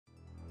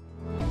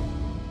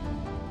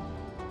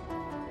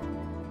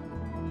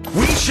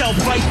shall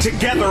fight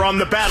together on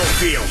the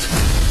battlefield!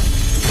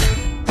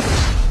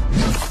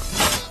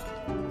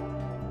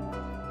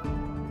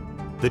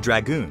 The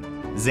dragoon,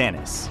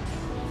 Zanis.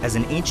 As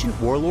an ancient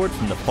warlord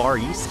from the Far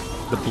East,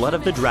 the blood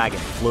of the dragon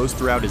flows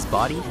throughout his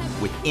body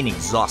with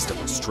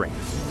inexhaustible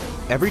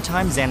strength. Every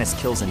time Zanis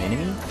kills an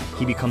enemy,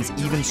 he becomes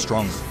even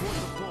stronger.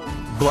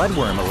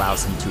 Bloodworm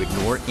allows him to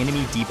ignore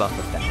enemy debuff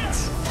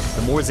effects.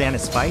 The more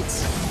Zanis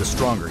fights, the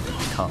stronger he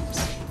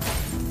becomes.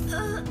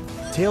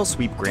 Tail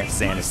Sweep grants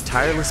Zanis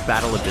tireless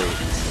battle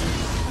abilities.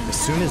 As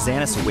soon as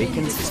Zanis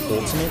awakens his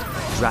ultimate,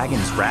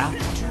 Dragon's Wrath,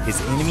 his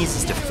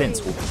enemies'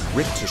 defense will be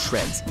ripped to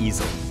shreds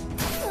easily.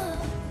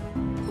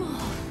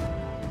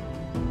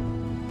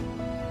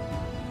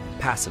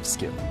 Passive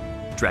skill,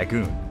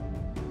 Dragoon.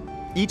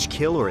 Each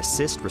kill or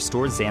assist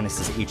restores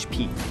Zanis'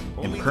 HP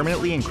and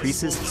permanently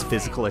increases his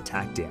physical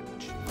attack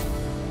damage.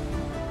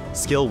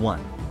 Skill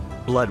 1,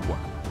 Bloodworm.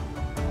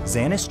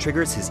 Zanis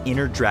triggers his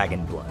inner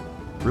dragon blood,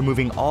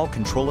 removing all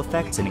control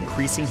effects and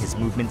increasing his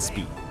movement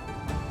speed.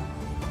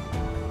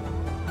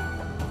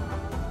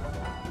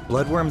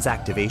 Bloodworm's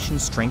activation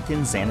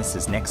strengthens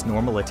Zanis' next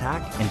normal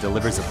attack and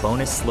delivers a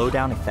bonus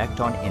slowdown effect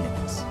on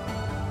enemies.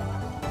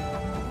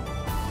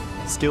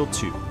 Skill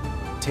 2,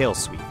 Tail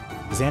Sweep.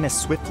 Zanis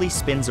swiftly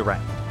spins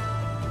around,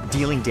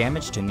 dealing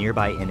damage to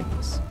nearby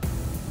enemies.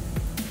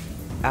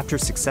 After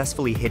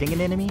successfully hitting an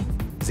enemy,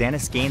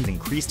 Zanis gains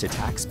increased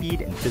attack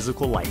speed and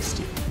physical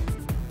lifesteal.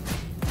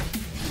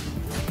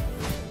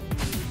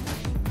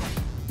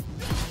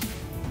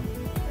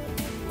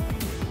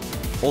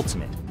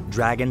 Ultimate,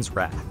 Dragon's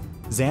Wrath.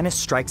 Zanis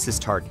strikes his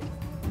target,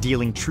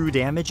 dealing true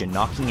damage and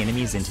knocking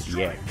enemies into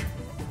the air.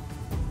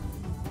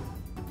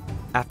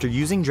 After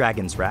using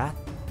Dragon's Wrath,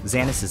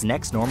 Zanis'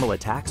 next normal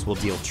attacks will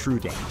deal true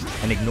damage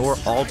and ignore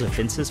all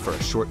defenses for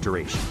a short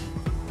duration.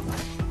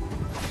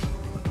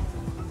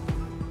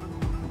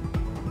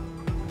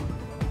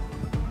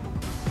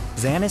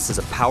 Zanis is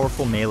a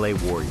powerful melee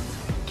warrior,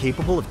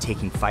 capable of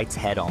taking fights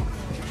head-on.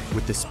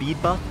 With the speed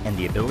buff and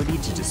the ability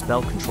to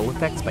dispel control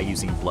effects by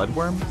using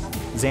Bloodworm,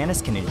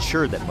 Zanis can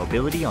ensure that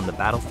mobility on the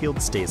battlefield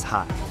stays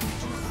high.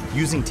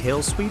 Using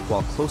Tail Sweep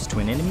while close to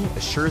an enemy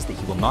assures that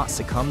he will not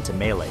succumb to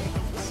melee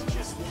enemies.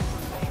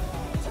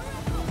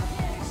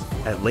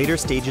 At later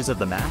stages of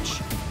the match,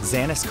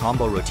 Zanis'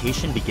 combo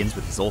rotation begins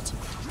with his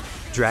ultimate,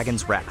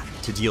 Dragon's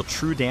Wrath, to deal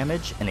true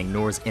damage and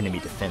ignores enemy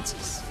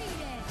defenses.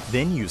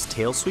 Then use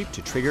Tail Sweep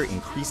to trigger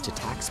increased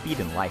attack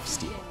speed and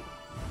lifesteal.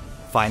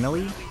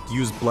 Finally,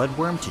 use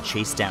Bloodworm to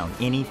chase down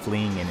any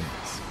fleeing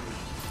enemies.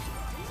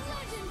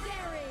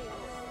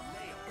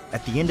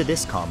 At the end of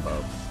this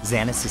combo,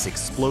 Zanis'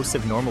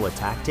 explosive normal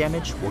attack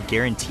damage will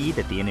guarantee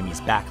that the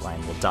enemy's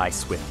backline will die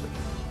swiftly.